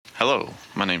Hello,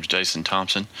 my name is Jason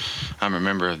Thompson. I'm a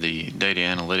member of the Data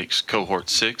Analytics Cohort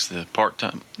 6, the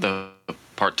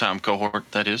part-time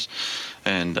cohort, that is.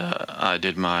 And I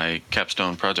did my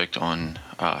capstone project on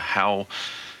how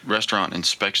restaurant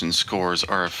inspection scores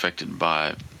are affected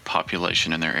by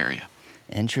population in their area.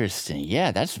 Interesting.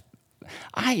 Yeah,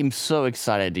 I am so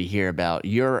excited to hear about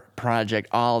your project,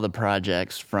 all the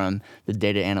projects from the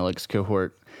Data Analytics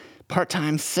Cohort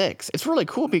Part-Time 6. It's really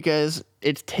cool because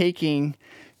it's taking,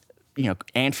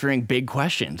 answering big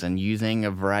questions and using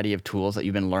a variety of tools that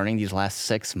you've been learning these last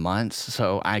 6 months.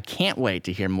 So I can't wait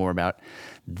to hear more about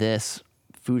this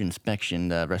food inspection,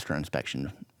 restaurant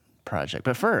inspection project.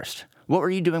 But first, what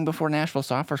were you doing before Nashville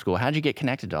Software School? How'd you get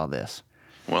connected to all this?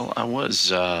 Well, I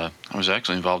was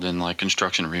actually involved in like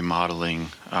construction and remodeling.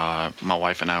 My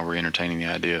wife and I were entertaining the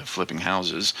idea of flipping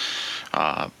houses,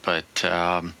 but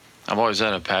I've always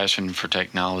had a passion for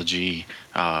technology.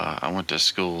 I went to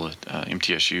school at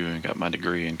MTSU and got my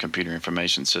degree in computer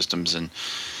information systems, and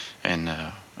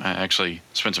I actually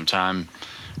spent some time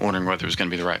wondering whether it was going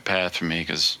to be the right path for me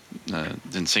because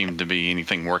didn't seem to be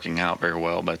anything working out very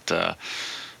well, but.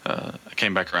 I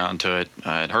came back around to it.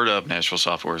 I had heard of Nashville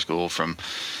Software School from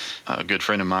a good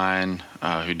friend of mine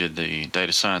who did the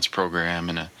data science program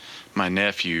and my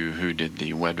nephew who did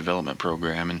the web development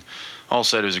program. And all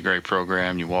said it was a great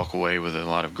program. You walk away with a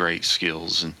lot of great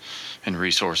skills and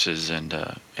resources and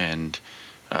a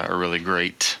really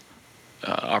great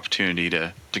opportunity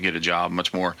to get a job,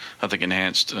 much more, I think,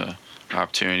 enhanced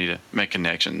opportunity to make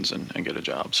connections and get a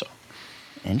job. So.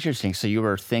 Interesting. So you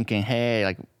were thinking,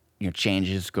 hey,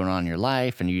 changes going on in your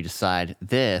life, and you decide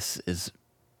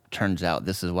turns out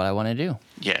this is what I want to do.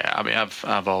 Yeah, I mean,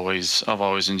 I've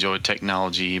always enjoyed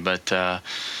technology, but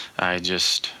I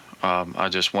just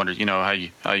wondered,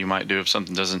 how you might do if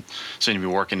something doesn't seem to be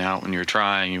working out when you're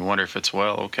trying. You wonder if it's,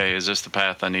 well, okay, is this the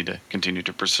path I need to continue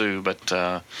to pursue? But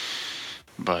I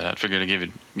figured to give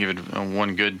it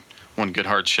one good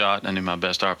hard shot. I knew my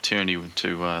best opportunity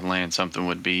to land something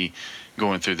would be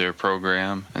going through their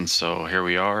program, and so here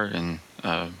we are, and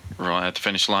we're at the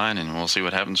finish line, and we'll see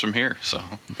what happens from here. So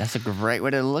that's a great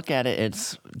way to look at it.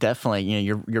 It's definitely,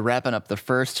 you're wrapping up the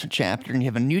first chapter, and you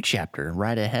have a new chapter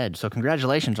right ahead. So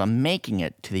congratulations on making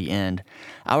it to the end.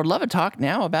 I would love to talk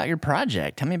now about your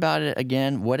project. Tell me about it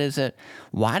again. What is it?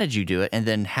 Why did you do it? And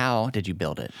then how did you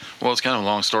build it? Well, it's kind of a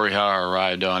long story how I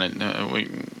arrived on it.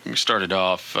 We started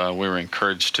off. We were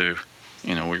encouraged to.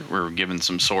 We were given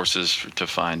some sources to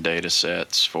find data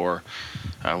sets for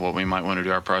what we might want to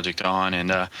do our project on.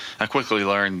 And I quickly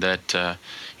learned that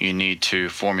you need to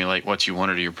formulate what you want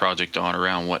to do your project on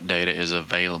around what data is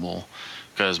available.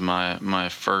 Because my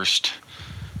first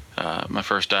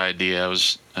idea, I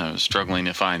was struggling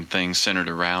to find things centered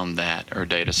around that, or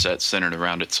data sets centered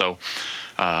around it. So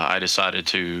I decided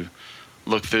to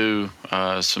look through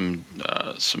some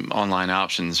online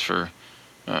options for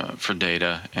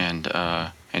data, and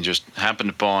just happened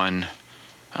upon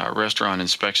restaurant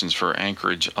inspections for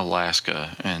Anchorage,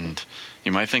 Alaska. And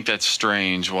you might think that's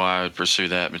strange why I would pursue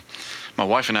that, but my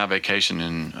wife and I vacationed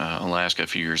in Alaska a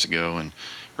few years ago and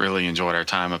really enjoyed our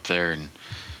time up there.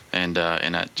 And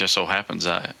it just so happens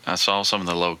I saw some of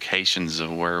the locations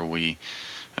of where we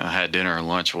had dinner or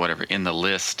lunch or whatever in the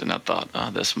list, and I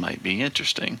thought, this might be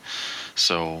interesting.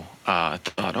 So I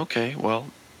thought, okay, well,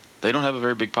 they don't have a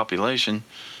very big population,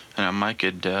 and I might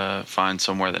could find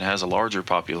somewhere that has a larger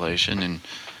population and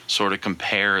sort of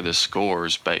compare the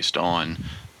scores based on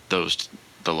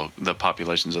the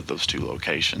populations of those two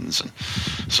locations. And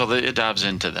so it dives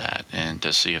into that and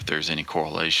to see if there's any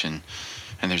correlation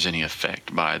and there's any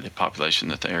effect by the population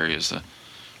that the areas the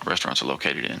restaurants are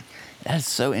located in. That's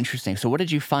so interesting. So what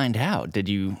did you find out? Did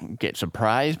you get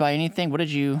surprised by anything? What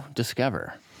did you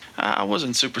discover? I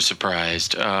wasn't super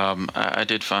surprised. I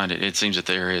did find it. It seems that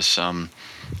there is some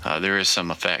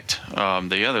effect.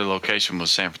 The other location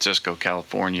was San Francisco,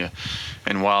 California,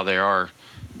 and while they are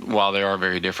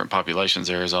very different populations,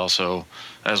 there is also,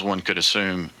 as one could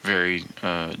assume, very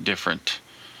different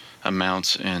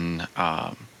amounts in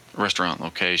restaurant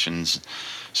locations.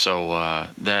 So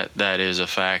that is a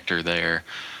factor there.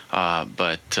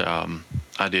 But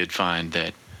I did find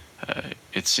that.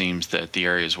 It seems that the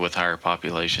areas with higher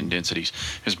population densities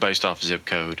is based off zip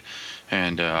code,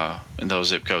 and those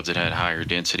zip codes that had higher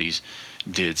densities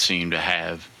did seem to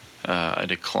have a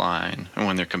decline. And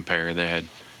when they're compared, they had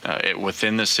it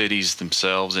within the cities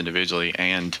themselves individually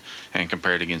and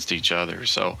compared against each other.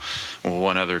 So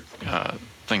one other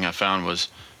thing I found was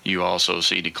you also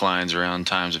see declines around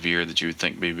times of year that you would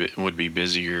think would be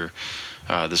busier.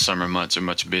 The summer months are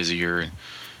much busier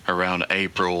around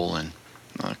April, and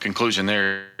conclusion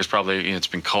there is probably it's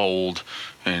been cold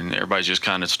and everybody's just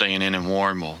kind of staying in and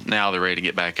warm. Well, now they're ready to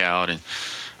get back out,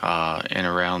 and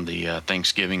around the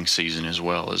Thanksgiving season as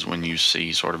well is when you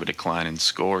see sort of a decline in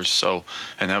scores. So,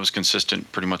 and that was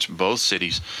consistent pretty much in both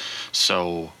cities.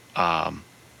 So,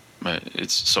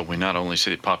 it's so we not only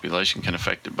see the population can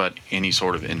affect it, but any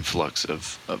sort of influx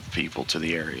of people to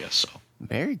the area. So.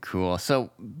 Very cool.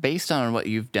 So, based on what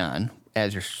you've done,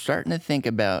 as you're starting to think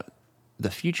about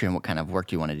the future and what kind of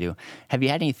work you want to do, have you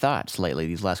had any thoughts lately,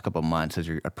 these last couple of months, as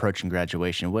you're approaching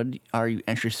graduation? What are you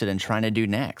interested in trying to do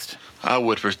next? I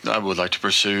would like to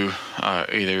pursue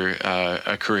either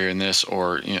a career in this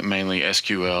or mainly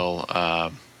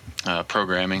SQL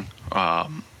programming.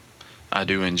 I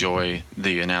do enjoy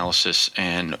the analysis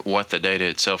and what the data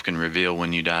itself can reveal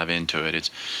when you dive into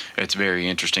it. It's very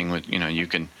interesting. With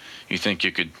you think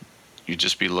you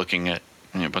just be looking at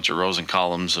a bunch of rows and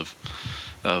columns of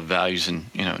values and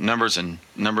numbers and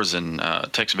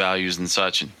text values and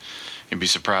such, and you'd be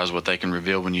surprised what they can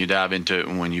reveal when you dive into it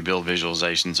and when you build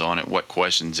visualizations on it. What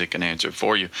questions it can answer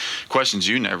for you, questions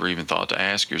you never even thought to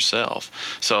ask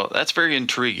yourself. So that's very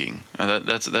intriguing.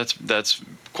 That's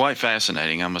quite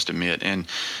fascinating, I must admit,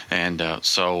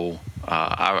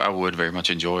 I would very much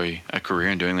enjoy a career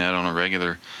in doing that on a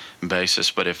regular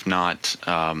basis. But if not,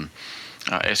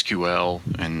 SQL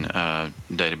and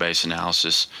database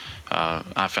analysis,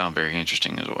 I found very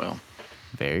interesting as well.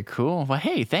 Very cool. Well,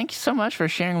 hey, thank you so much for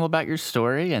sharing a little about your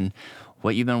story and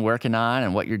what you've been working on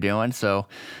and what you're doing. So,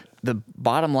 the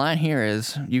bottom line here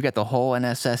is you got the whole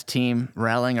NSS team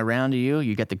rallying around you.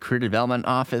 You got the career development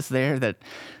office there that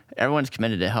everyone's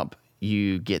committed to help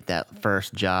you get that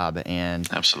first job. And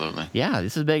Absolutely. yeah,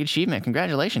 this is a big achievement.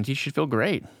 Congratulations. You should feel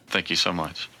great. Thank you so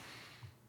much.